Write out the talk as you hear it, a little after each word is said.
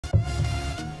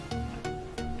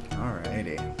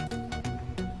Alrighty.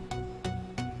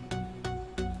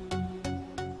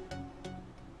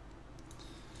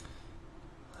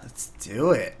 Let's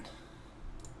do it.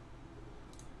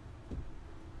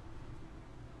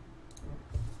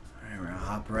 Alright, we're gonna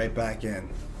hop right back in.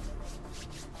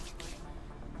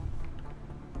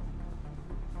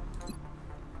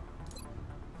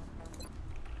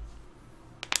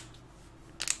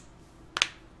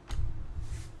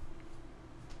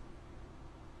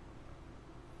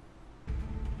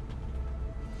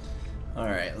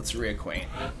 Alright, let's reacquaint.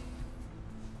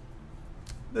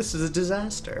 This is a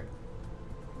disaster.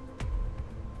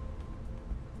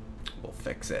 We'll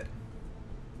fix it.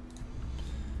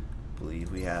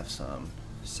 Believe we have some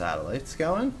satellites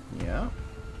going. Yeah.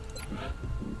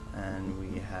 And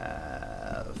we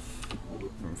have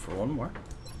room for one more.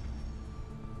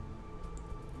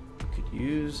 Could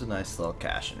use a nice little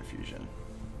cash infusion.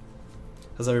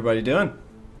 How's everybody doing?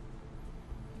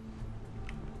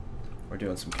 We're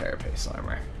doing some carapace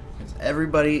armor. Because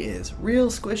everybody is real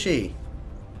squishy.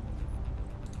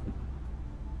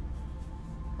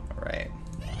 Alright.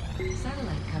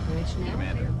 Satellite coverage now.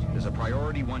 Commander, there's a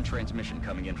priority 1 transmission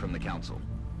coming in from the Council.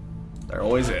 There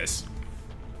always is.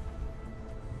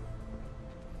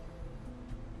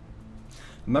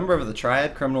 A member of the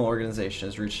Triad criminal organization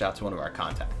has reached out to one of our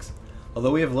contacts.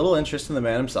 Although we have little interest in the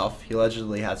man himself, he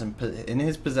allegedly has in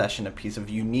his possession a piece of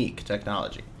unique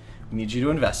technology. We need you to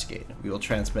investigate. We will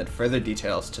transmit further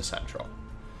details to Central.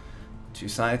 2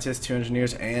 scientists, 2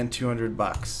 engineers, and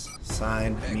 $200.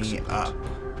 Sign me up.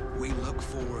 We look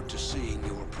forward to seeing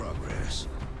your progress.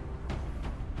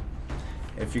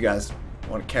 If you guys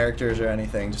want characters or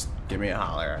anything, just give me a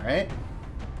holler, alright?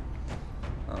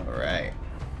 Alright.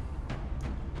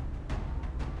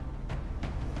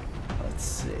 Let's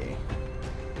see.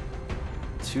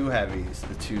 2 heavies,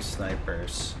 the 2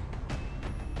 snipers.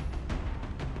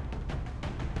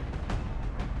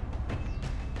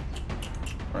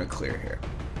 We're gonna clear here.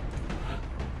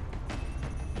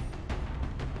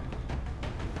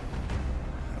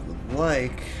 I would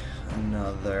like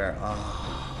another.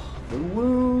 The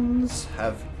wounds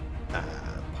have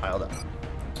piled up,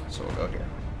 so we'll go here.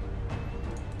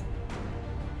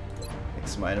 Make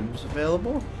some items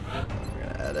available. We're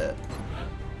gonna edit.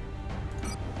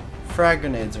 Frag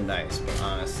grenades are nice, but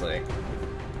honestly,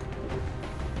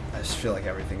 I just feel like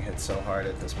everything hits so hard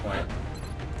at this point.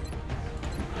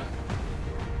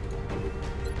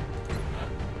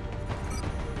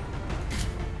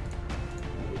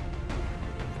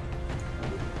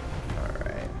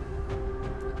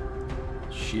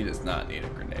 She does not need a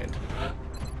grenade.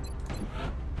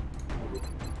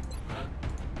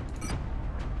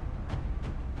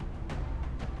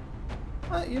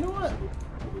 You know what?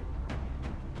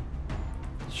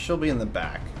 She'll be in the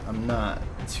back. I'm not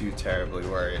too terribly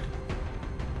worried.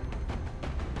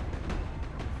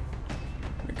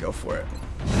 I'm gonna go for it.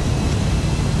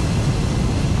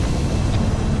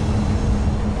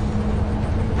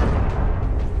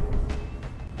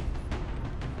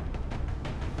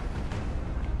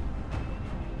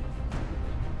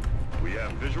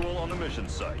 Visual on the mission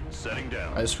site. Setting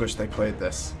down. I just wish they played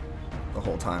this the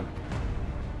whole time,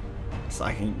 so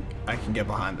I can get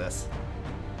behind this.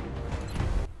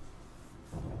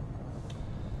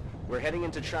 We're heading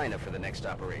into China for the next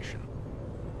operation.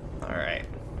 All right.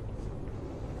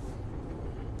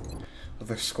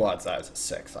 With a squad size of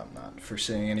 6, I'm not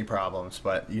foreseeing any problems,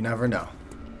 but you never know.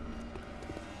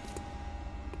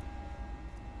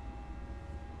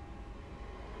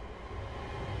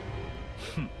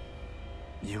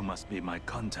 You must be my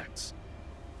contacts.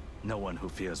 No one who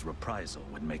fears reprisal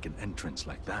would make an entrance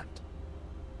like that.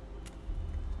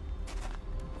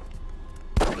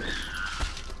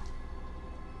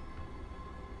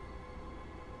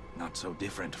 Not so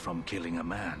different from killing a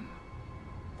man.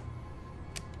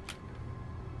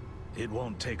 It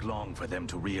won't take long for them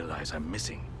to realize I'm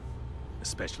missing.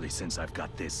 Especially since I've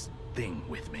got this thing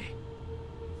with me.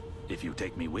 If you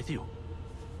take me with you,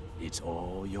 it's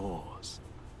all yours.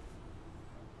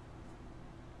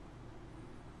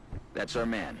 That's our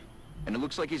man. And it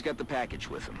looks like he's got the package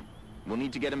with him. We'll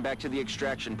need to get him back to the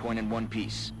extraction point in one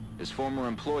piece. His former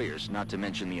employers, not to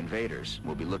mention the invaders,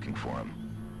 will be looking for him.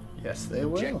 Yes, they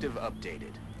will. Objective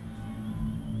updated.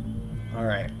 All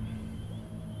right.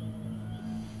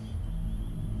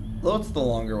 Though it's the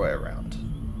longer way around.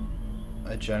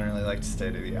 I generally like to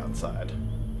stay to the outside.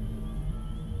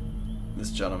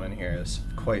 This gentleman here is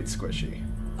quite squishy.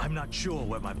 I'm not sure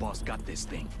where my boss got this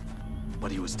thing,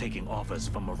 but he was taking offers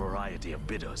from a variety of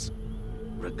bidders,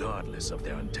 regardless of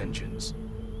their intentions.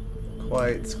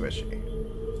 Quite squishy.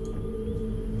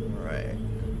 Right.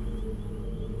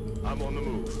 I'm on the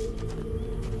move.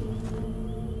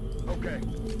 Okay.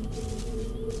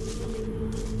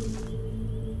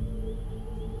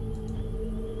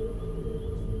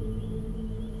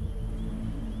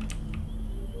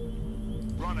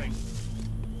 Running.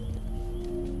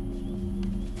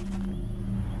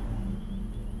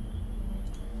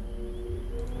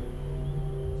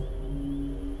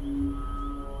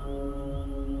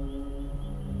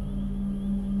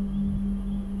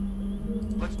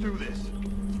 Let's do this.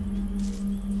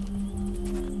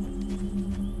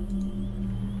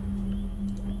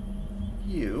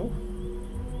 You.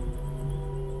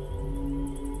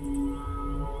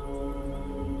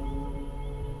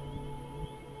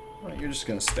 Well, you're just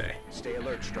gonna stay. Stay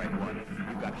alert, Strike One.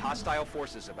 You've got hostile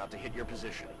forces about to hit your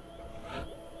position.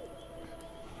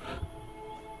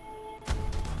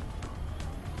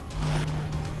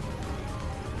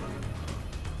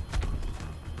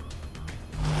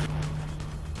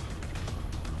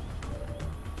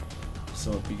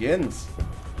 So it begins.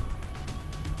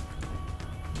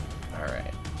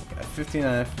 Alright. Got 59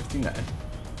 and a 59. How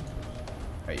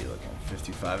are you looking?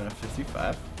 55 and a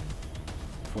 55.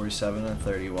 47 and a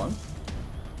 31.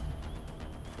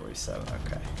 47,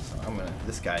 okay. So I'm gonna,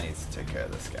 this guy needs to take care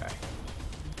of this guy.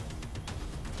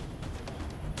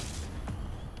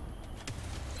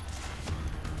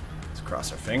 Let's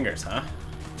cross our fingers, huh?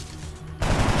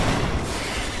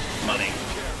 Money.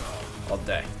 All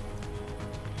day.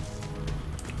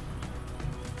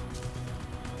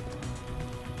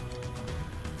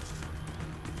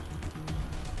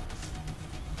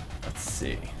 Let's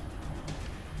see.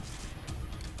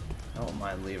 I don't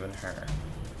mind leaving her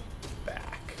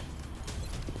back.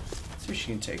 Let's see if she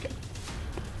can take it.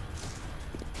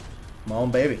 Come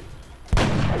on, baby.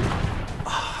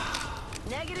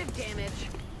 Negative damage.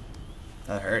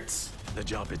 That hurts. The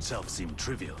job itself seemed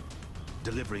trivial.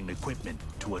 Delivering equipment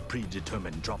to a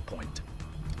predetermined drop point.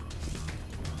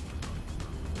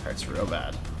 Hurts real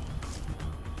bad.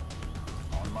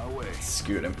 On my way.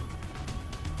 Scoot him.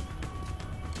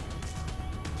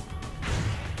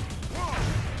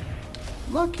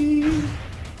 Lucky.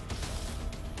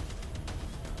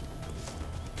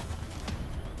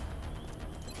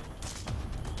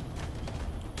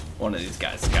 One of these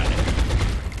guys got it.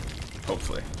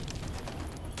 Hopefully.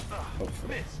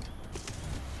 Hopefully. Missed.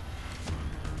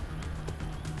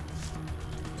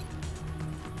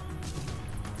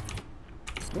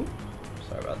 Ooh,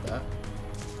 sorry about that.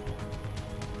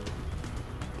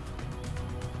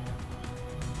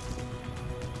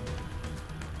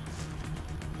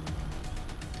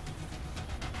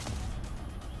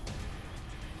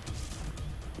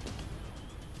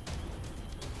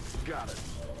 Got it.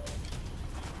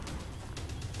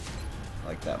 I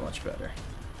like that much better.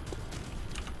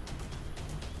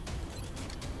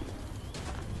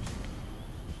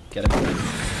 Get him.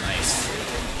 Nice.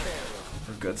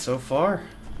 We're good so far.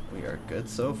 We are good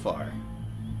so far.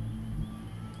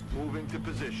 Moving to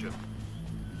position.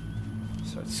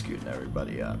 Start scooting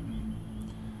everybody up.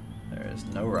 There is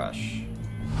no rush.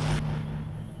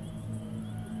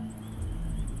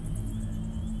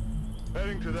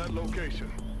 Heading to that location.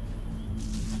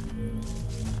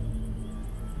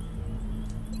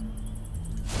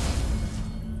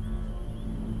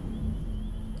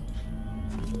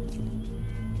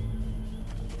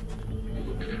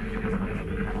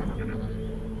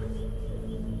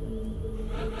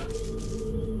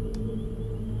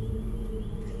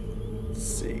 Let's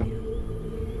see.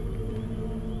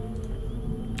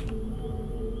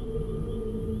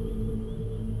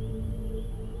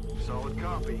 Solid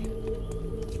copy.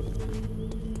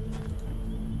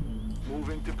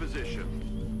 Moving to position.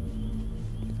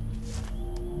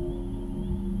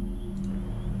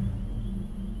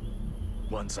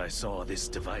 Once I saw this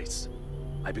device,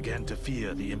 I began to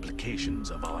fear the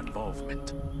implications of our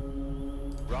involvement.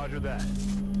 Roger that.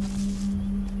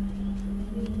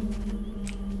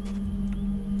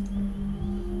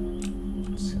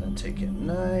 Just gonna take it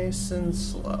nice and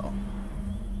slow.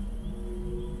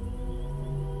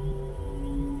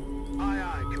 Aye,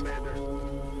 aye, Commander.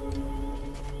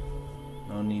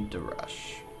 No need to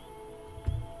rush.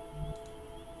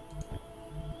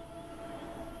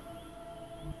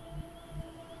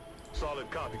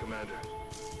 Solid copy, Commander.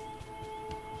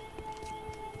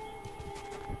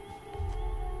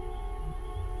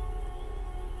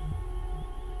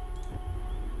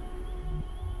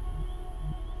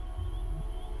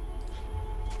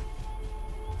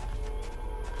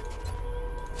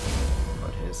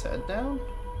 Put his head down.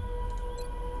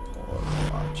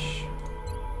 Overwatch.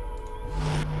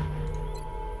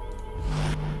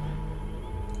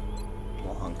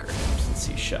 We'll hunker him since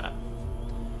he shot.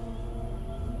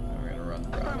 And we're gonna run.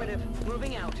 Affirmative.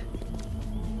 Moving out. out.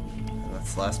 And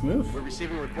that's the last move. We're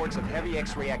receiving reports of heavy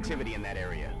X-ray activity in that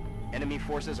area. Enemy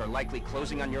forces are likely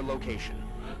closing on your location.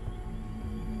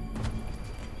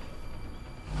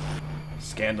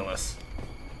 Scandalous.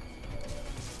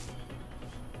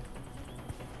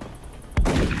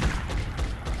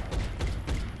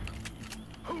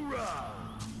 Hoorah!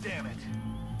 Damn it.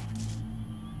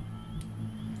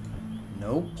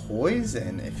 No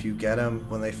poison if you get them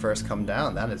when they first come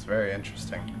down. That is very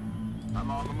interesting.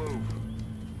 I'm on the move.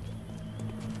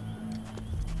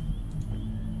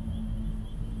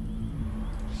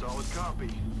 Solid copy.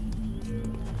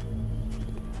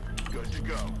 Good to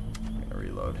go. I'm gonna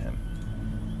reload him.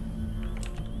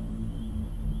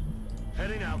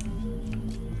 Heading out.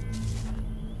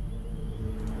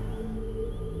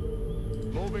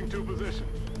 Moving to position.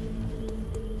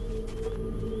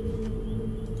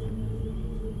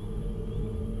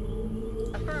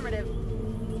 Affirmative.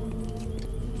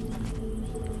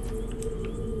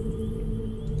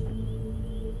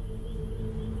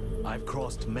 I've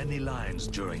crossed many lines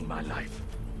during my life,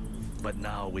 but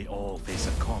now we all face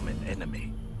a common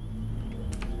enemy.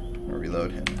 I'm gonna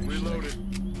reload him. Reloaded.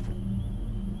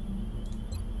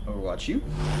 Overwatch you.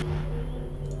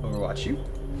 Overwatch you.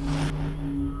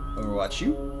 Overwatch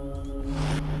you.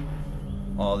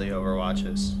 All the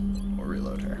Overwatches. We'll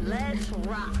reload her. Let's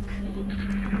rock.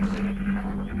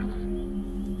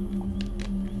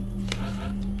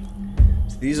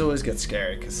 So these always get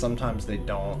scary because sometimes they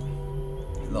don't.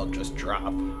 They'll just drop.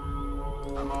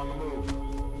 I'm on the move.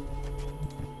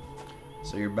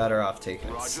 So you're better off taking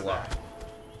it Roger slow. that.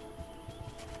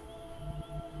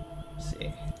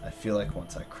 See, I feel like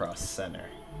once I cross center.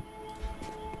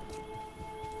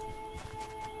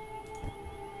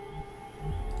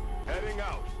 Heading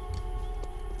out.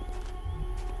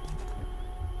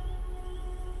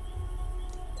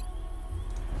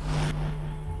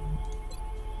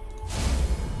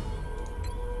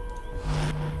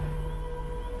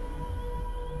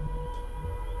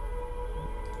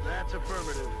 That's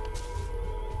affirmative.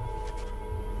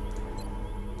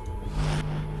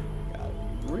 Gotta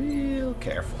be real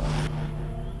careful.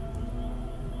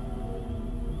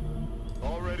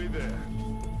 Already there.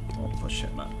 Won't push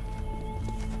him up.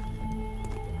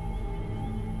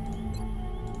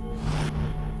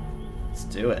 Let's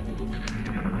do it.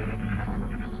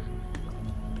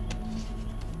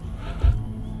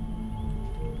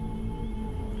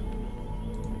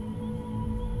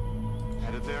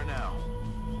 Headed there now.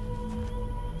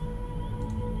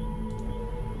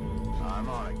 I'm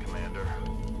on it, Commander.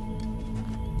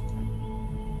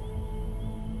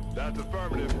 That's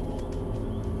affirmative.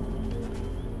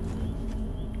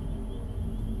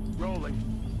 Rolling.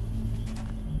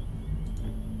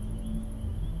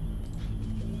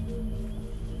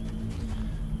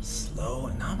 Slow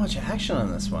and not much action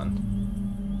on this one.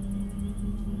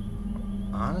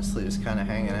 Honestly, just kind of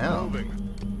hanging out. Moving.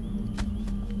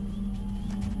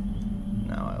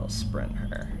 Now I will sprint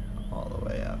her all the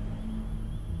way up.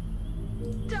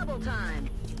 Double time.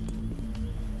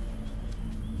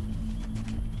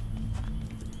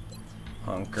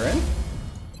 Hunkering.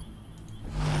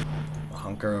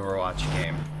 Hunker Overwatch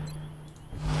game.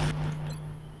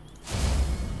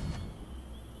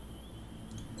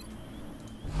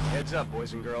 Heads up,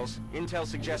 boys and girls. Intel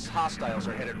suggests hostiles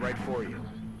are headed right for you.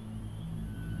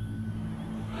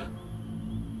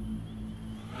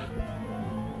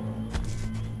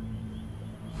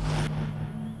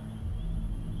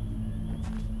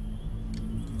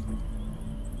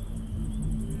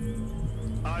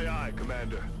 Aye, aye,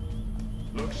 Commander.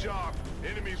 Look sharp.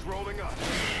 Enemies rolling up.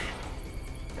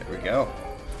 There we go.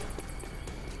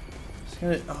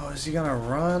 Is he gonna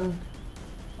run?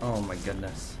 Oh my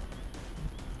goodness.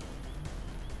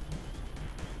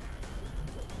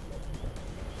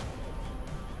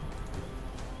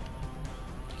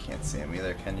 Can't see him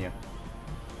either, can you?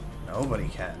 Nobody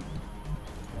can.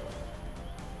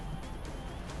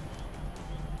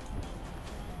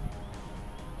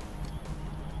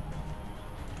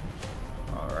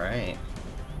 Alright.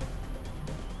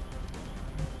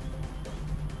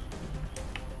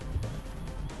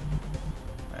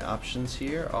 My options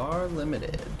here are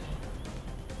limited.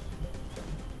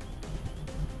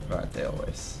 Aren't they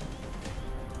always?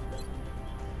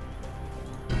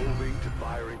 Moving to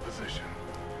firing position.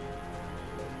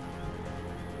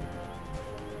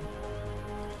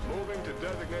 Moving to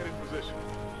designated position.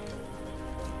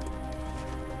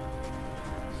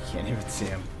 Can't even see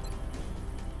him.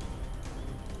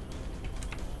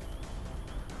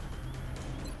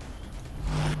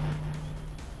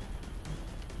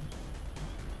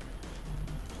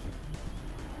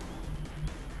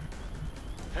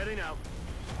 Heading out.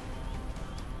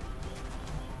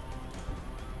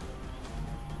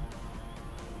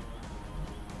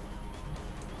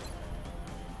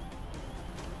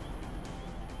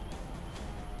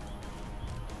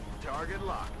 Target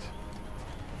locked.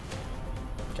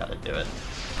 Gotta do it.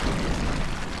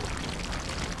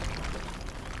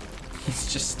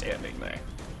 He's just standing there.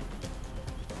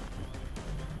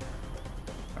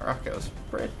 Rocco's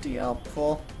pretty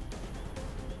helpful.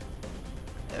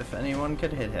 If anyone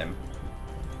could hit him.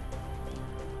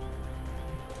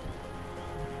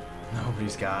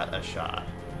 Nobody's got a shot.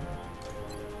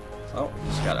 So,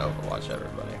 just gotta overwatch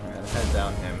everybody. We're gonna head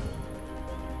down him.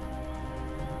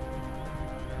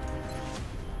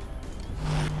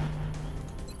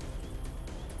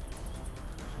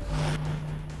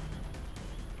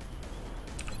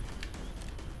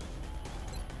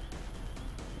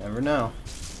 Never know.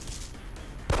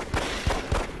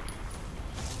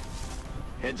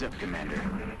 Heads up, Commander.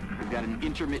 We've got an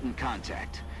intermittent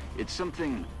contact. It's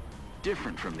something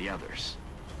different from the others.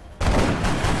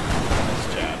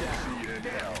 Nice job.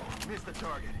 Missed the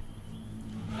target.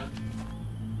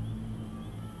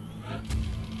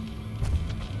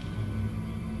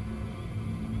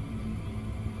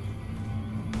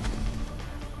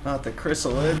 Not the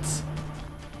chrysalids.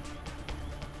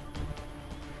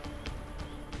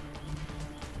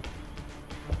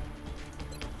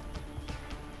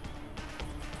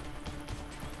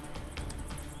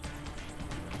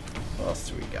 What else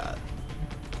do we got?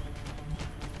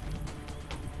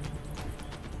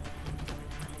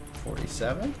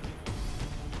 47,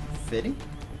 50,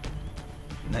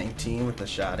 19 with the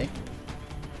shoddy,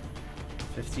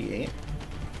 58.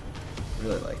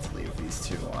 Really like to leave these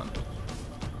two on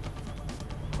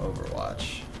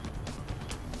Overwatch.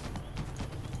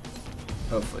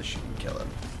 Hopefully she can kill him.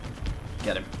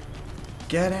 Get him.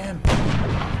 Get him!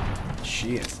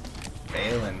 She is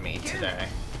failing me today.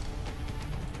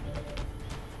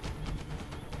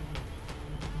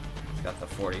 He's got the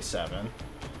 47.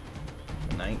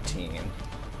 19.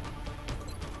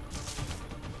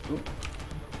 Ooh.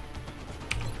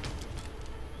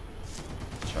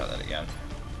 Try that again.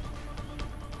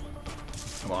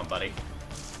 Come on, buddy.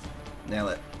 Nail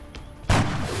it.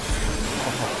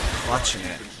 Oh, clutching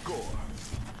it.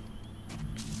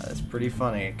 That's pretty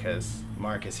funny because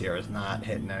Marcus here was not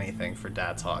hitting anything for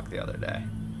Dad's Hawk the other day.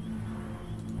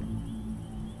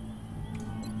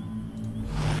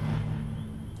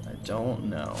 I don't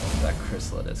know if that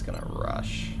chrysalid is gonna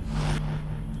rush.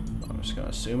 I'm just gonna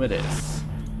assume it is.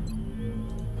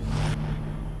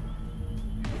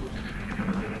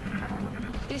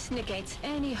 This negates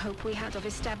any hope we had of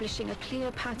establishing a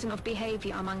clear pattern of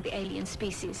behavior among the alien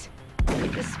species.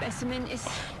 This specimen is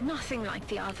nothing like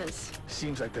the others.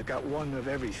 Seems like they got one of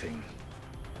everything.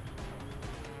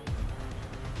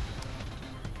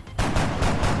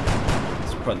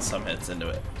 Just putting some hits into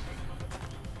it.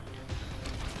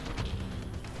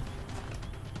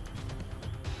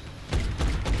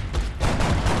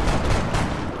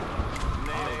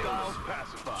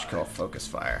 Just call focus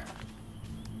fire.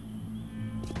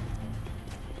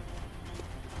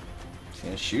 He's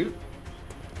gonna shoot.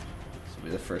 This will be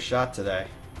the first shot today.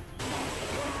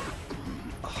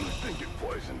 I think it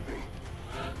poisoned me.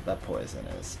 That poison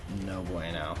is no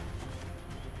bueno.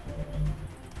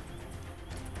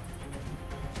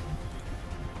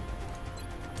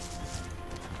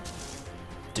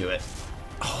 Do it.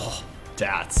 Oh,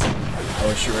 Dats. I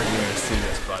wish you were here to see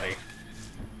this, buddy.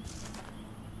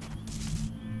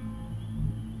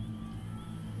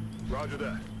 Roger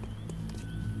that.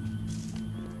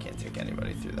 Can't take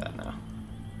anybody through that now.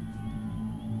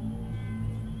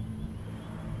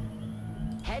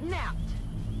 Heading out.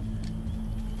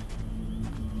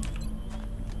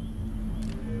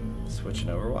 Switching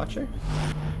Overwatcher.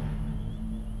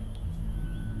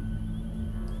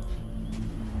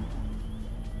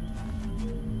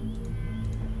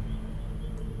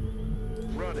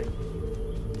 Running.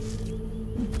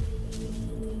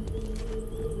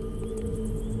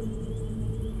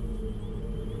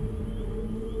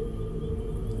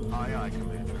 Aye, aye,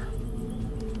 Commander.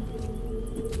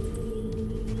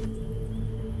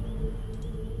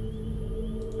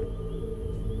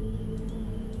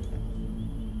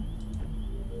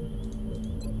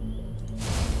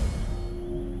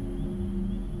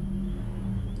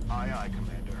 Aye, aye,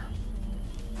 Commander.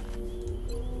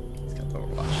 He's got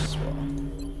Overwatch as well.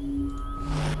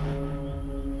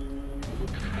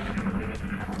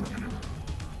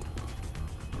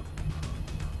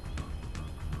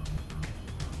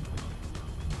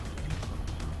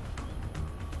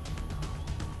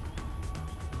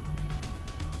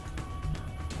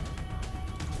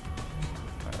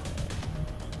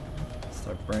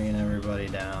 Start bringing everybody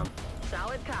down.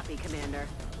 Solid copy, Commander.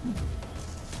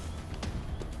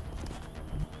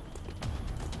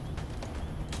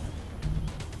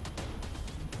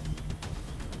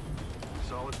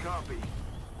 Solid copy.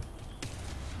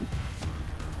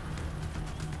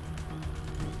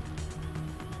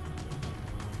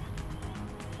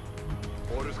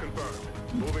 confirmed.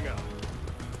 Moving out.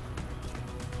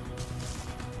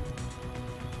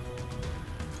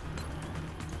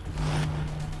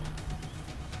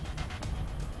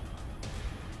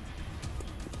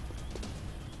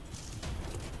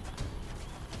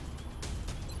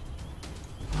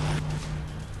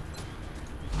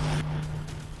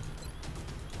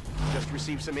 Just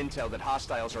received some intel that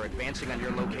hostiles are advancing on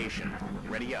your location.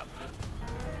 Ready up.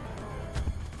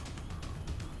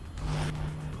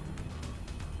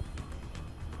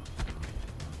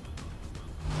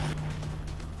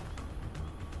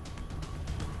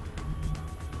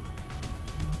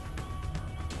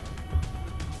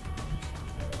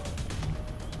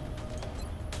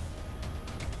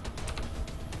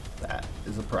 That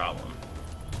is a problem.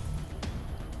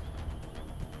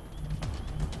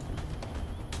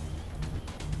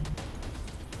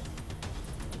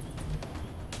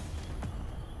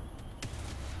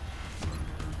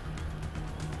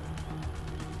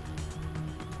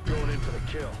 Going in for the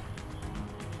kill.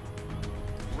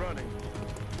 Running.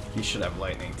 He should have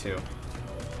lightning too.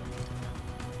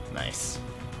 Nice.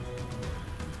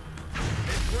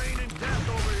 It's raining death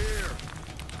over here.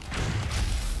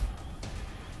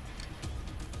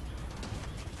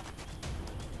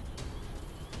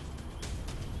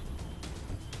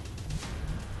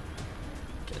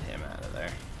 Get him out of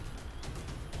there.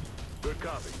 Good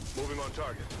copy. Moving on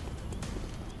target.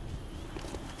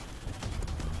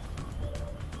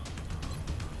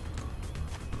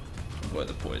 Avoid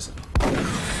the poison.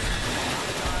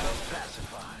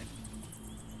 Pacified.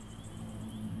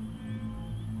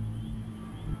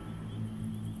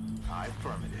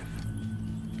 Affirmative.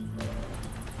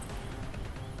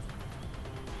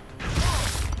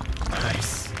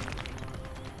 Nice.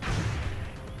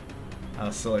 That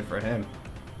was silly for him.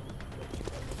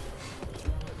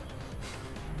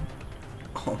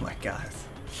 Oh my god.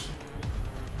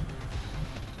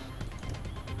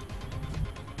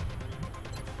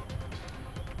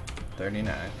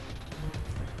 $39.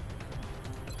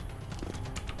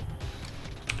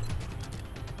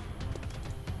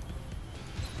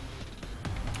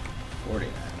 $49.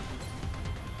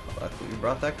 Luckily we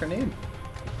brought that grenade.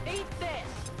 Eat this!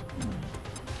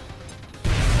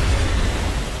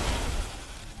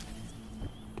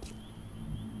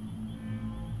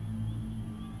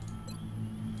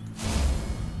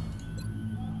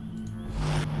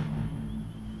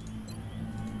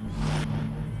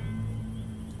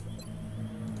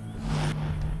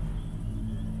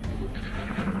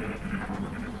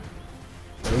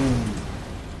 Boom.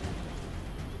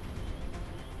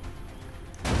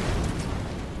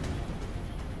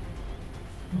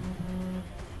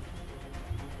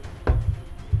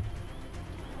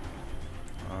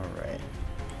 All right.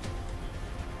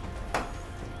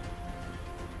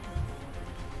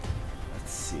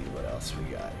 Let's see what else we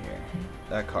got here.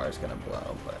 That car is gonna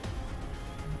blow, but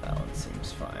that one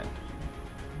seems fine.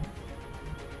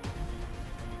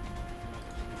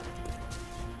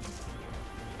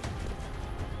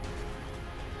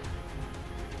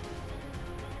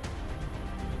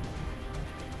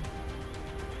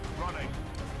 Running.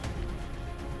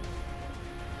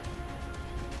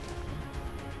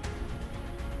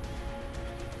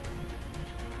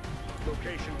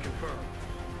 Location confirmed.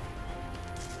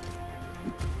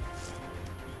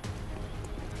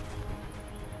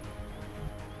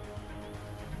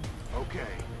 Okay.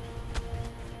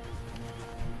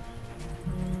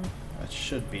 That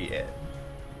should be it.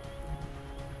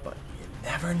 But you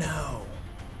never know.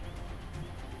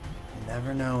 You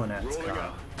never know in Rolling XCom.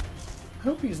 out. I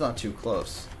hope he's not too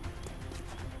close.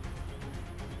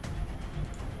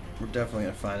 We're definitely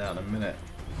gonna find out in a minute.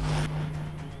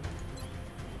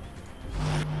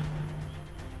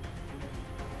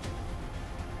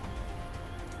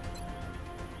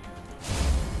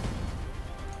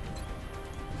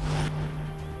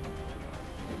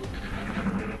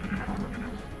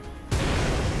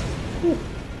 Whew.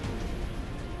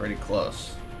 Pretty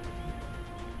close.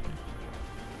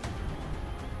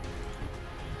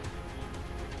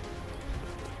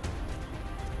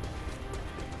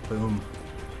 Boom.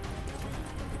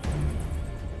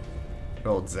 Good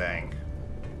old Zang.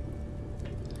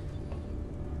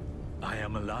 I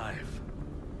am alive.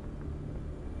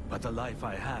 But the life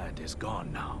I had is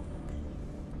gone now.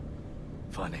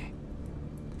 Funny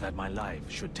that my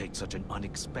life should take such an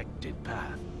unexpected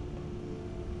path.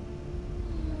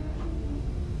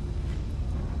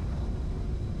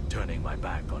 Turning my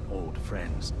back on old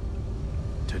friends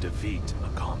to defeat a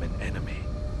common enemy.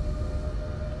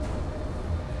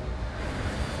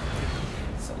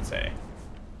 Sensei.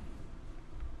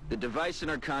 The device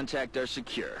and our contact are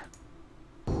secure.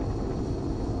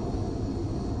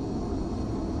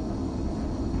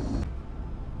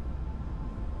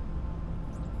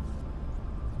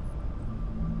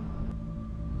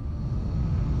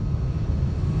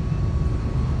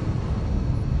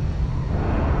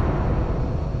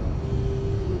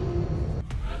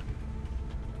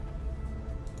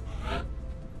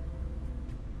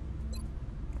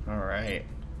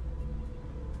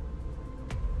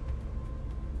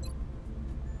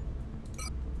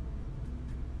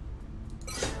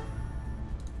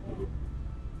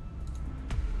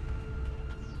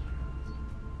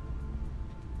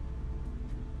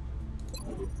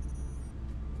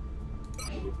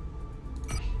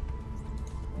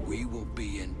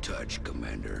 touch,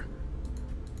 Commander.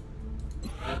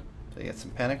 Did I get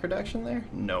some panic reduction there?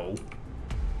 No.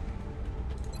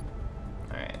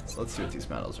 Alright, so let's see what these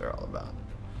medals are all about.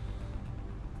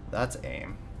 That's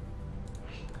aim.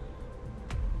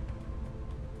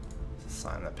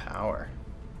 Assign the power.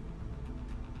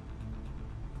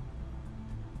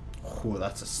 Ooh,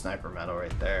 that's a sniper medal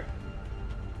right there.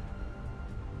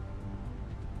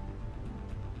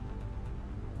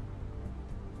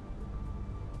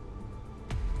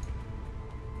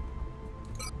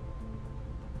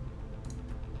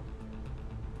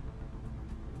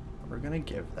 We're gonna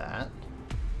give that.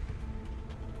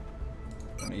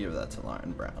 I'm gonna give that to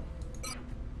Lauren Brown.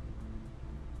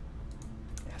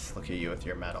 Yes, look at you with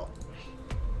your medal.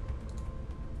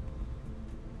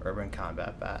 Urban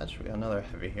Combat Badge. We got another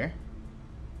heavy here.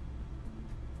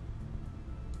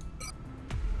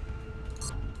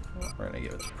 We're gonna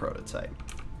give it to Prototype.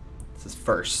 This is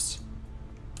first.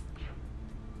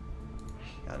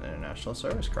 Got an International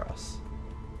Service Cross,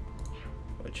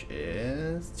 which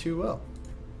is 2 will.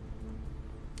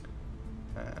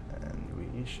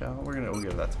 And we'll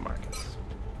give that to Marcus.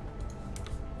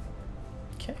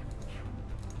 Okay.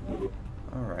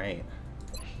 All right.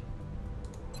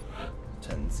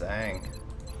 Tenzang.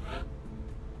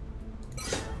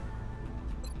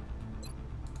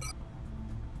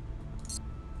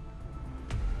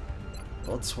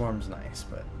 Blood Swarm's nice,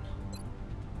 but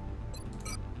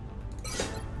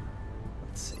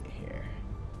let's see here.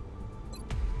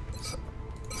 So,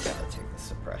 gotta take the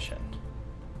suppression.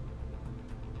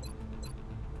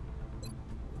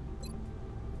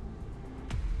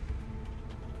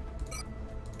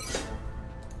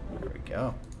 There we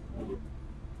go.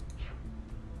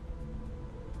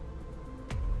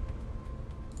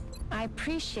 I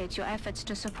appreciate your efforts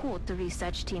to support the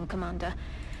research team, Commander.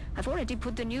 I've already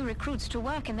put the new recruits to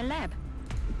work in the lab.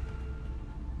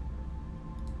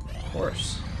 Of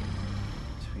course.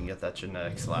 So we can get that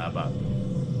genetics lab up.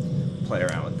 Play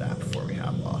around with that before we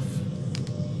hop off.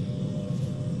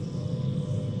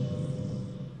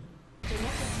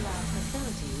 Genetics lab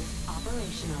facilities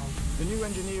operational. The new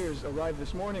engineers arrived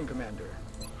this morning, Commander.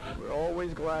 We're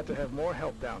always glad to have more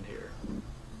help down here.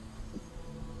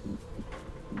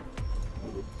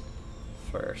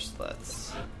 First,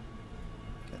 let's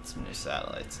get some new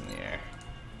satellites in the air.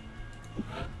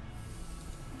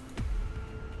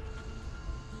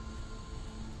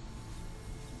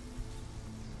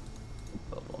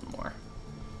 Build one more.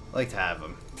 I like to have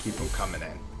them, keep them coming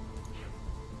in.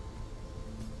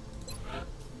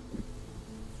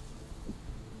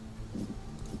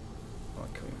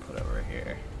 What can we put over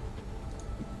here?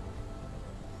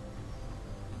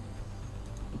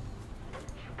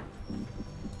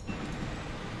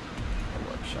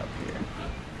 Workshop here.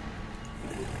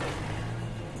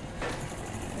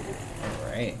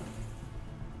 Alright.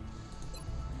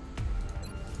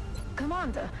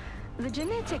 Commander, the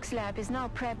genetics lab is now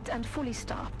prepped and fully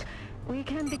staffed. We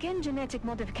can begin genetic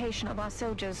modification of our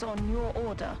soldiers on your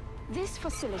order. This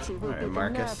facility will be the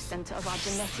nerve center of our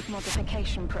genetic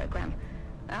modification program.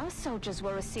 Our soldiers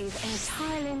will receive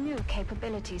entirely new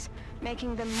capabilities,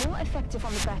 making them more effective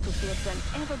on the battlefield than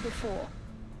ever before.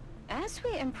 As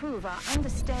we improve our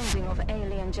understanding of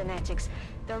alien genetics,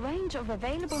 the range of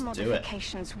available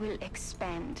modifications will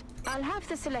expand. I'll have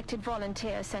the selected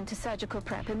volunteer sent to surgical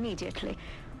prep immediately.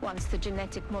 Once the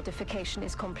genetic modification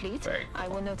is complete, I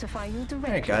will notify you directly.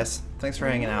 Alright guys, thanks for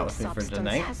hanging out with me for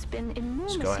tonight. Has been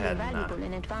just go ahead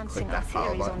and click that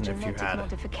follow button if you had a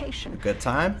good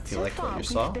time, if you liked what you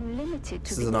saw.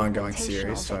 This is an ongoing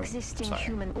series, so I'm sorry.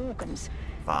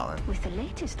 With the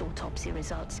latest autopsy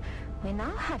results, we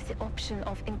now have the option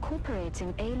of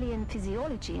incorporating alien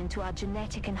physiology into our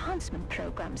genetic enhancement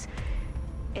programs.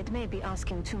 It may be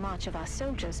asking too much of our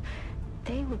soldiers.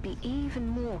 They will be even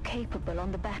more capable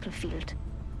on the battlefield.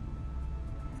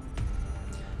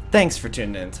 Thanks for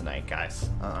tuning in tonight,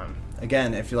 guys.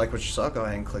 Again, if you like what you saw, go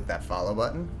ahead and click that follow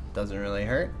button. Doesn't really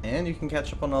hurt, and you can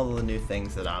catch up on all the new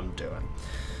things that I'm doing.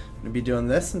 I'm going to be doing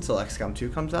this until XCom 2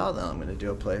 comes out, then I'm going to do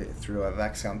a playthrough of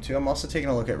XCom 2. I'm also taking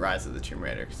a look at Rise of the Tomb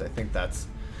Raider, because I think that's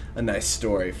a nice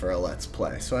story for a Let's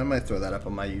Play. So I might throw that up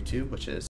on my YouTube, which is